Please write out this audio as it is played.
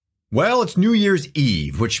Well, it's New Year's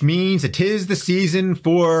Eve, which means it is the season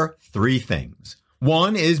for three things.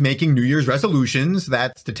 One is making New Year's resolutions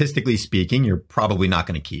that, statistically speaking, you're probably not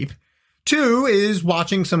going to keep. Two is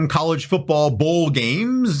watching some college football bowl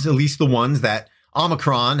games, at least the ones that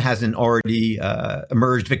Omicron hasn't already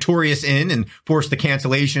emerged victorious in and forced the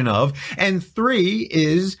cancellation of. And three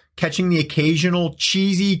is catching the occasional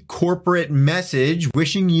cheesy corporate message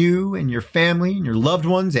wishing you and your family and your loved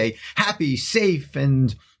ones a happy, safe,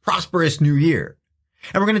 and prosperous new year.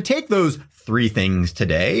 And we're going to take those three things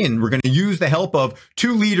today, and we're going to use the help of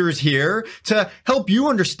two leaders here to help you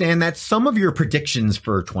understand that some of your predictions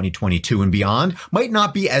for 2022 and beyond might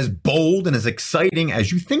not be as bold and as exciting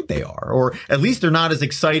as you think they are, or at least they're not as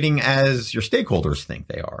exciting as your stakeholders think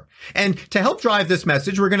they are. And to help drive this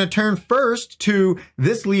message, we're going to turn first to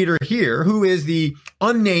this leader here, who is the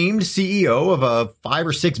unnamed CEO of a $5 or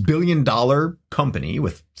 $6 billion company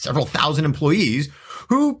with several thousand employees,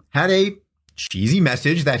 who had a cheesy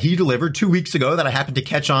message that he delivered 2 weeks ago that I happened to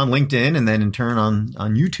catch on LinkedIn and then in turn on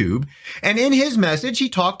YouTube. And in his message, he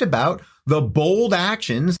talked about the bold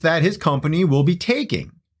actions that his company will be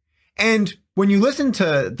taking. And when you listen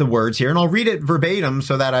to the words here, and I'll read it verbatim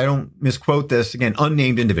so that I don't misquote this, again,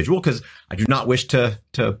 unnamed individual, because I do not wish to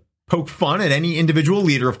poke fun at any individual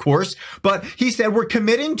leader, of course. But he said, we're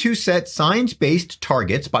committing to set science-based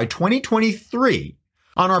targets by 2023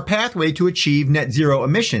 on our pathway to achieve net zero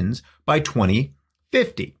emissions by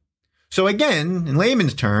 2050. So again, in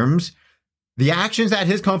layman's terms, the actions that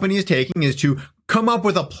his company is taking is to come up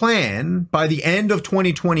with a plan by the end of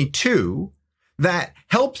 2022 that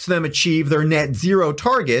helps them achieve their net zero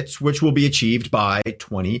targets, which will be achieved by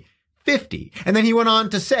 2050. And then he went on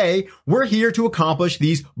to say, we're here to accomplish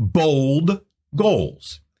these bold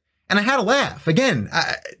goals. And I had to laugh. Again,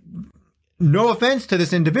 no offense to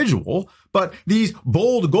this individual, but these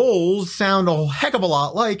bold goals sound a heck of a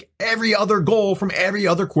lot like every other goal from every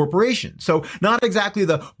other corporation. So not exactly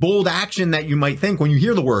the bold action that you might think when you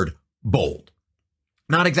hear the word bold.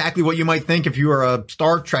 Not exactly what you might think if you are a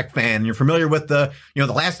Star Trek fan and you're familiar with the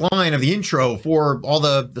last line of the intro for all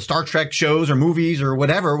the Star Trek shows or movies or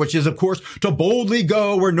whatever, which is, of course, to boldly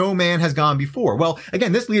go where no man has gone before. Well,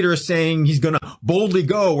 again, this leader is saying he's going to boldly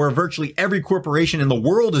go where virtually every corporation in the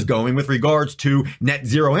world is going with regards to net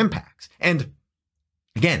zero impacts. And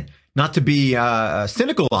again, not to be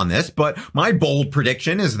cynical on this, but my bold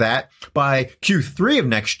prediction is that by Q3 of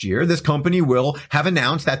next year, this company will have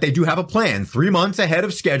announced that they do have a plan 3 months ahead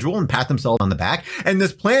of schedule and pat themselves on the back. And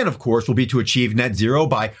this plan, of course, will be to achieve net zero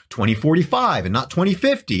by 2045 and not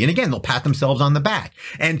 2050. And again, they'll pat themselves on the back.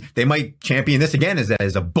 And they might champion this again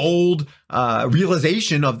as a bold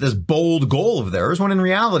realization of this bold goal of theirs, when in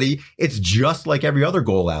reality, it's just like every other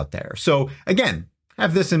goal out there. So again,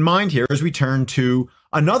 have this in mind here as we turn to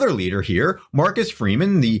another leader here, Marcus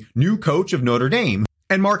Freeman, the new coach of Notre Dame.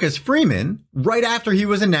 And Marcus Freeman, right after he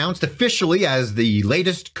was announced officially as the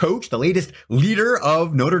latest coach, the latest leader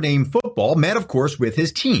of Notre Dame football, met, of course, with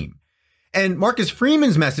his team. And Marcus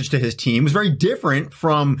Freeman's message to his team was very different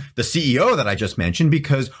from the CEO that I just mentioned,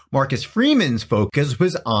 because Marcus Freeman's focus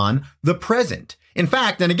was on the present. In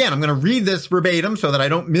fact, and again, I'm going to read this verbatim so that I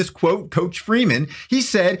don't misquote Coach Freeman. He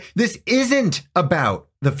said, this isn't about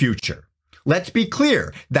the future. Let's be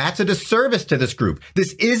clear. That's a disservice to this group.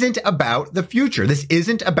 This isn't about the future. This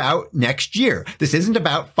isn't about next year. This isn't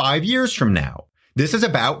about 5 years from now. This is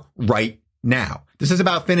about right now. This is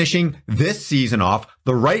about finishing this season off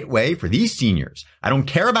the right way for these seniors. I don't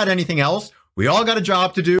care about anything else. We all got a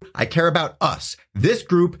job to do. I care about us, this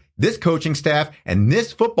group, this coaching staff, and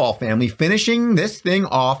this football family finishing this thing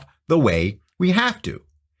off the way we have to.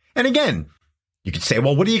 And again, you could say,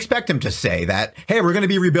 well, what do you expect him to say? That, hey, we're going to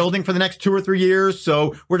be rebuilding for the next 2 or 3 years,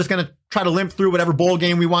 so we're just going to try to limp through whatever bowl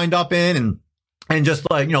game we wind up in and just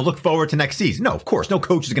look forward to next season. No, of course, no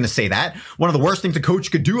coach is going to say that. One of the worst things a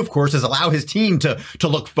coach could do, of course, is allow his team to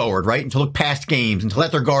look forward, right? And to look past games and to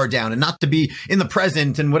let their guard down and not to be in the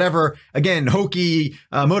present and whatever, again, hokey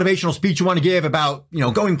motivational speech you want to give about,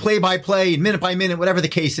 going play by play and minute by minute, whatever the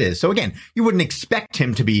case is. So again, you wouldn't expect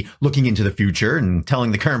him to be looking into the future and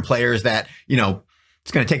telling the current players that,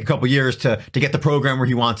 it's going to take a couple years to get the program where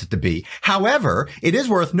he wants it to be. However, it is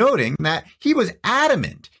worth noting that he was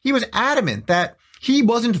adamant. He was adamant that he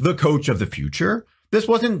wasn't the coach of the future. This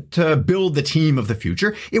wasn't to build the team of the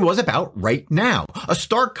future. It was about right now. A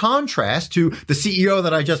stark contrast to the CEO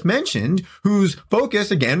that I just mentioned, whose focus,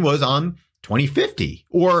 again, was on 2050.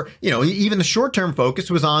 Or, even the short-term focus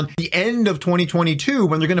was on the end of 2022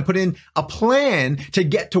 when they're going to put in a plan to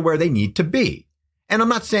get to where they need to be. And I'm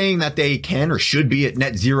not saying that they can or should be at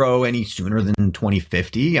net zero any sooner than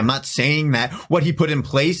 2050. I'm not saying that what he put in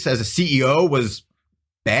place as a CEO was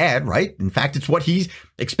bad, right? In fact, it's what he's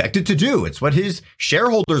expected to do. It's what his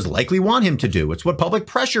shareholders likely want him to do. It's what public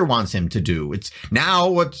pressure wants him to do. It's now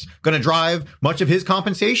what's going to drive much of his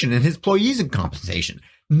compensation and his employees' compensation.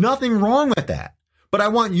 Nothing wrong with that. But I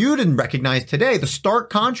want you to recognize today the stark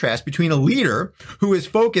contrast between a leader who is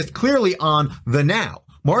focused clearly on the now.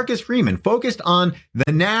 Marcus Freeman focused on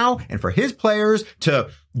the now and for his players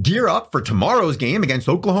to gear up for tomorrow's game against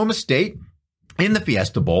Oklahoma State in the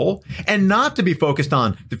Fiesta Bowl, and not to be focused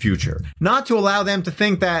on the future, not to allow them to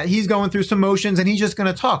think that he's going through some motions and he's just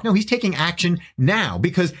going to talk. No, he's taking action now,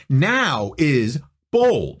 because now is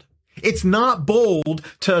bold. It's not bold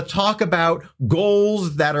to talk about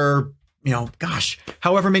goals that are,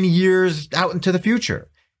 however many years out into the future.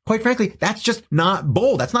 Quite frankly, that's just not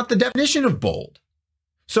bold. That's not the definition of bold.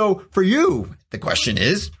 So for you, the question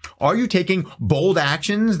is, are you taking bold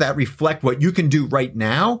actions that reflect what you can do right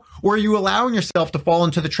now? Or are you allowing yourself to fall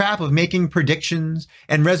into the trap of making predictions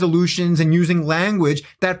and resolutions and using language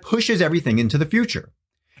that pushes everything into the future?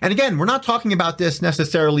 And again, we're not talking about this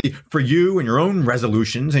necessarily for you and your own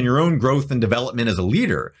resolutions and your own growth and development as a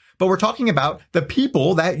leader, but we're talking about the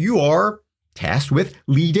people that you are tasked with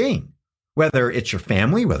leading, whether it's your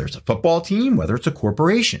family, whether it's a football team, whether it's a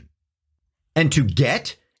corporation. And to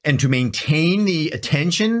get and to maintain the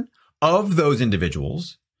attention of those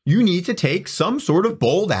individuals, you need to take some sort of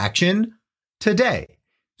bold action today.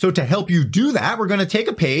 So to help you do that, we're going to take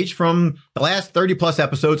a page from the last 30 plus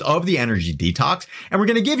episodes of the Energy Detox, and we're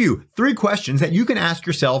going to give you 3 questions that you can ask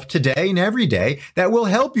yourself today and every day that will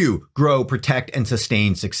help you grow, protect, and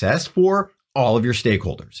sustain success for all of your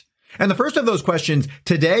stakeholders. And the first of those questions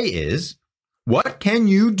today is, what can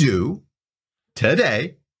you do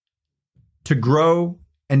today to grow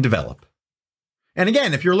and develop? And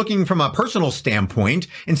again, if you're looking from a personal standpoint,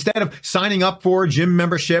 instead of signing up for a gym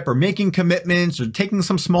membership or making commitments or taking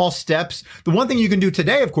some small steps, the one thing you can do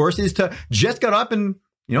today, of course, is to just get up and,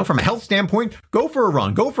 from a health standpoint, go for a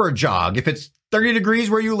run, go for a jog. If it's 30 degrees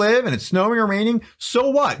where you live and it's snowing or raining, so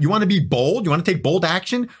what? You want to be bold? You want to take bold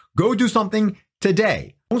action? Go do something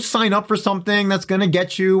today. Don't sign up for something that's going to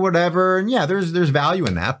get you whatever. And yeah, there's value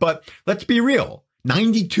in that, but let's be real.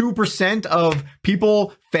 92% of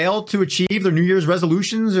people fail to achieve their New Year's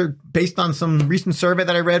resolutions, or based on some recent survey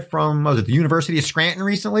that I read from, the University of Scranton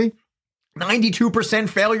recently, 92%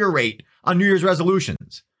 failure rate on New Year's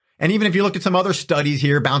resolutions. And even if you look at some other studies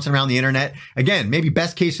here bouncing around the internet, again, maybe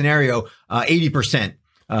best case scenario, 80%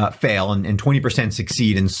 fail and 20%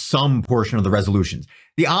 succeed in some portion of the resolutions.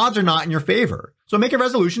 The odds are not in your favor. So make a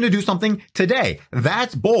resolution to do something today.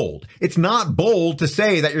 That's bold. It's not bold to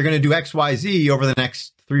say that you're going to do X, Y, Z over the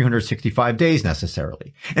next 365 days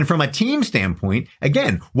necessarily. And from a team standpoint,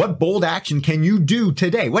 again, what bold action can you do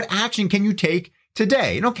today? What action can you take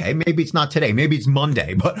today? And okay, maybe it's not today, maybe it's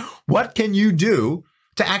Monday, but what can you do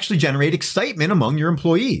to actually generate excitement among your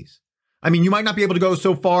employees? I mean, you might not be able to go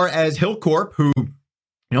so far as Hilcorp, who,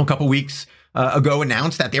 a couple weeks ago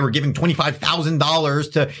announced that they were giving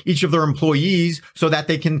 $25,000 to each of their employees so that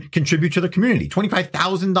they can contribute to the community.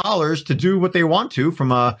 $25,000 to do what they want to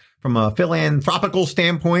from a philanthropical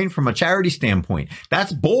standpoint, from a charity standpoint.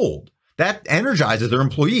 That's bold. That energizes their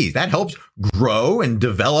employees. That helps grow and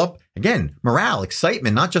develop, again, morale,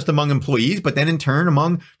 excitement, not just among employees, but then in turn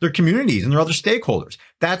among their communities and their other stakeholders.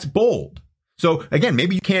 That's bold. So again,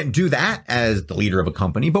 maybe you can't do that as the leader of a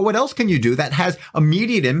company, but what else can you do that has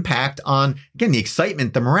immediate impact on, again, the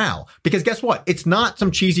excitement, the morale? Because guess what? It's not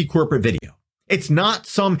some cheesy corporate video. It's not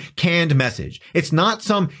some canned message. It's not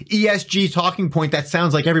some ESG talking point that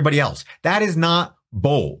sounds like everybody else. That is not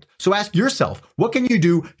bold. So ask yourself, what can you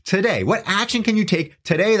do today? What action can you take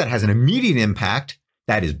today that has an immediate impact,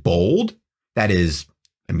 that is bold, that is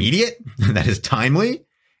immediate, that is timely,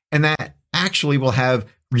 and that actually will have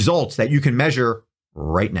results that you can measure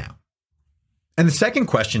right now? And the second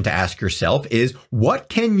question to ask yourself is, what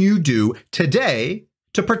can you do today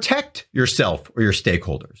to protect yourself or your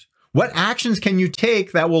stakeholders? What actions can you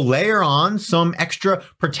take that will layer on some extra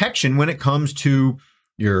protection when it comes to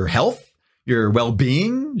your health, your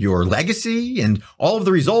well-being, your legacy, and all of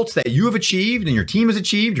the results that you have achieved and your team has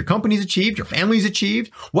achieved, your company's achieved, your family's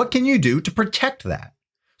achieved? What can you do to protect that?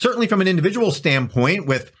 Certainly from an individual standpoint,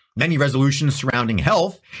 with many resolutions surrounding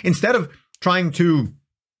health, instead of trying to,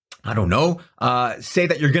 say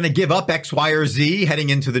that you're going to give up X, Y, or Z heading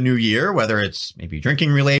into the new year, whether it's maybe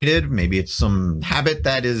drinking related, maybe it's some habit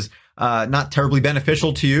that is not terribly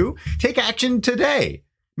beneficial to you, take action today.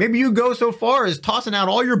 Maybe you go so far as tossing out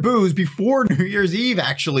all your booze before New Year's Eve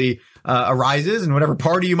actually arises, and whatever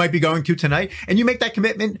party you might be going to tonight, and you make that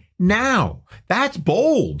commitment now. That's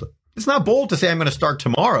bold. It's not bold to say I'm going to start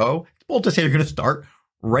tomorrow. It's bold to say you're going to start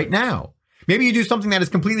right now. Maybe you do something that is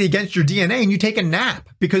completely against your DNA and you take a nap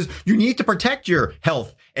because you need to protect your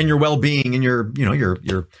health and your well-being and your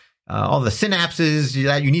all the synapses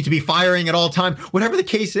that you need to be firing at all time. Whatever the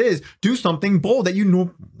case is, do something bold that you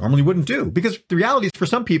normally wouldn't do. Because the reality is for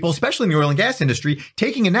some people, especially in the oil and gas industry,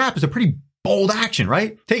 taking a nap is a pretty bold action,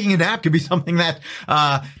 right? Taking a nap could be something that,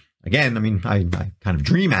 again, I mean, I kind of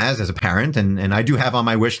dream as a parent, and I do have on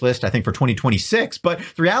my wish list, I think, for 2026. But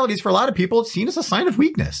the reality is for a lot of people, it's seen as a sign of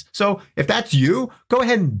weakness. So if that's you, go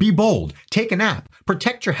ahead and be bold. Take a nap.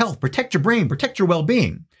 Protect your health. Protect your brain. Protect your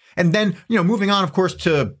well-being. And then, moving on, of course,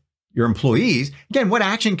 to your employees, again, what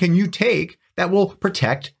action can you take that will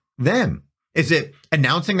protect them? Is it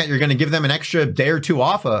announcing that you're going to give them an extra day or two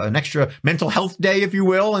off, an extra mental health day, if you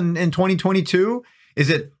will, in 2022? Is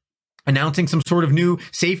it announcing some sort of new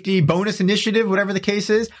safety bonus initiative, whatever the case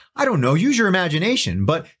is? I don't know. Use your imagination,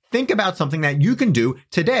 but think about something that you can do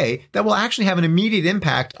today that will actually have an immediate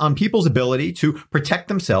impact on people's ability to protect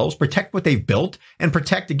themselves, protect what they've built, and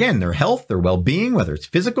protect, again, their health, their well-being, whether it's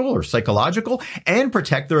physical or psychological, and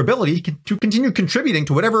protect their ability to continue contributing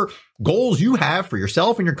to whatever goals you have for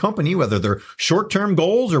yourself and your company, whether they're short-term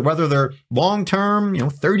goals or whether they're long-term,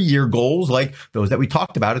 30-year goals like those that we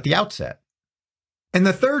talked about at the outset. And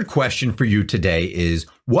the third question for you today is,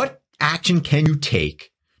 what action can you take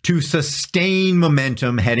to sustain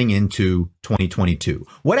momentum heading into 2022?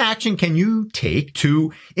 What action can you take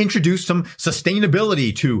to introduce some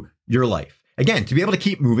sustainability to your life? Again, to be able to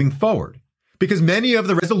keep moving forward. Because many of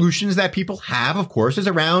the resolutions that people have, of course, is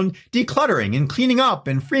around decluttering and cleaning up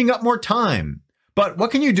and freeing up more time. But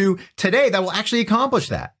what can you do today that will actually accomplish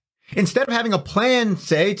that? Instead of having a plan,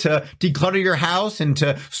 say, to declutter your house and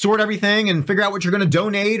to sort everything and figure out what you're going to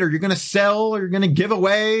donate or you're going to sell or you're going to give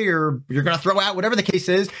away or you're going to throw out, whatever the case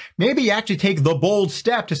is, maybe you actually take the bold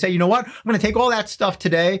step to say, you know what, I'm going to take all that stuff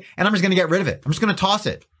today and I'm just going to get rid of it. I'm just going to toss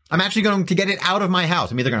it. I'm actually going to get it out of my house.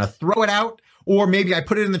 I'm either going to throw it out or maybe I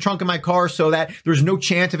put it in the trunk of my car so that there's no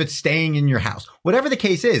chance of it staying in your house. Whatever the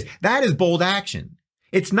case is, that is bold action.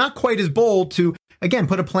 It's not quite as bold to, again,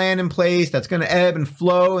 put a plan in place that's going to ebb and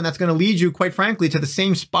flow, and that's going to lead you, quite frankly, to the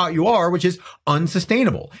same spot you are, which is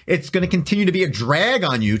unsustainable. It's going to continue to be a drag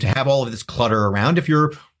on you to have all of this clutter around if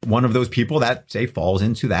you're one of those people that, say, falls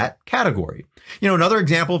into that category. Another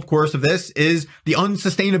example, of course, of this is the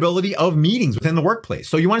unsustainability of meetings within the workplace.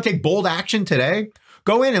 So you want to take bold action today?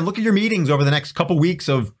 Go in and look at your meetings over the next couple weeks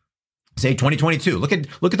of, say, 2022. Look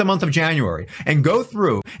at the month of January and go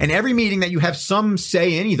through, and every meeting that you have some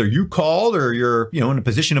say in, either you called or you're, in a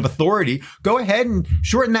position of authority, go ahead and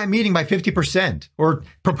shorten that meeting by 50% or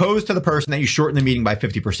propose to the person that you shorten the meeting by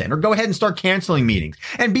 50% or go ahead and start canceling meetings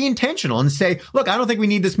and be intentional and say, look, I don't think we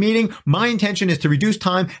need this meeting. My intention is to reduce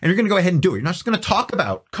time and you're going to go ahead and do it. You're not just going to talk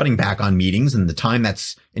about cutting back on meetings and the time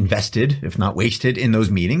that's invested, if not wasted, in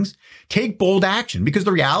those meetings. Take bold action because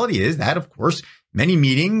the reality is that, of course, many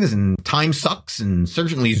meetings and time sucks, and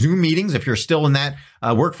certainly Zoom meetings, if you're still in that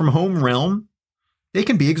work from home realm, they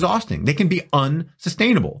can be exhausting. They can be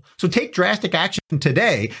unsustainable. So take drastic action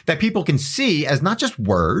today that people can see as not just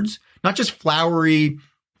words, not just flowery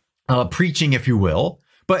preaching, if you will,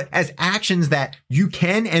 but as actions that you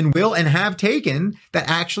can and will and have taken that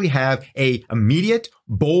actually have a immediate,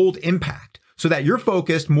 bold impact. So that you're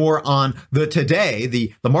focused more on the today,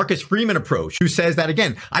 the Marcus Freeman approach, who says that,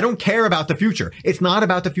 again, I don't care about the future. It's not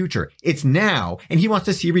about the future. It's now. And he wants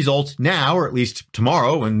to see results now, or at least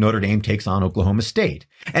tomorrow when Notre Dame takes on Oklahoma State.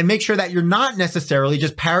 And make sure that you're not necessarily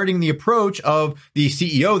just parroting the approach of the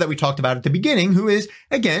CEO that we talked about at the beginning, who is,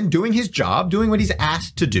 again, doing his job, doing what he's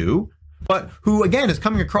asked to do, but who, again, is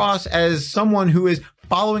coming across as someone who is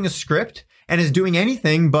following a script and is doing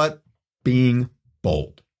anything but being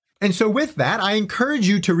bold. And so with that, I encourage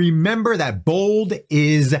you to remember that bold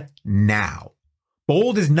is now.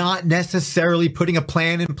 Bold is not necessarily putting a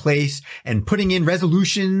plan in place and putting in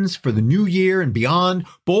resolutions for the new year and beyond.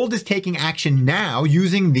 Bold is taking action now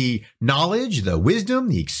using the knowledge, the wisdom,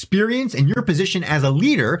 the experience, and your position as a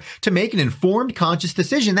leader to make an informed, conscious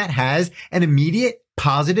decision that has an immediate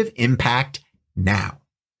positive impact now.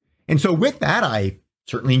 And so with that, I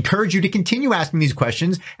certainly encourage you to continue asking these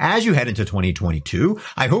questions as you head into 2022.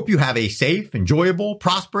 I hope you have a safe, enjoyable,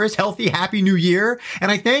 prosperous, healthy, happy new year.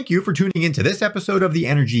 And I thank you for tuning into this episode of the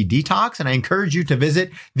Energy Detox. And I encourage you to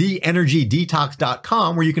visit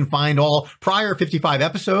theenergydetox.com, where you can find all prior 55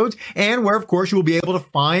 episodes and where, of course, you will be able to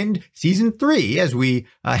find season 3 as we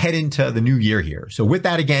head into the new year here. So with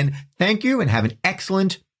that, again, thank you and have an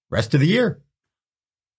excellent rest of the year.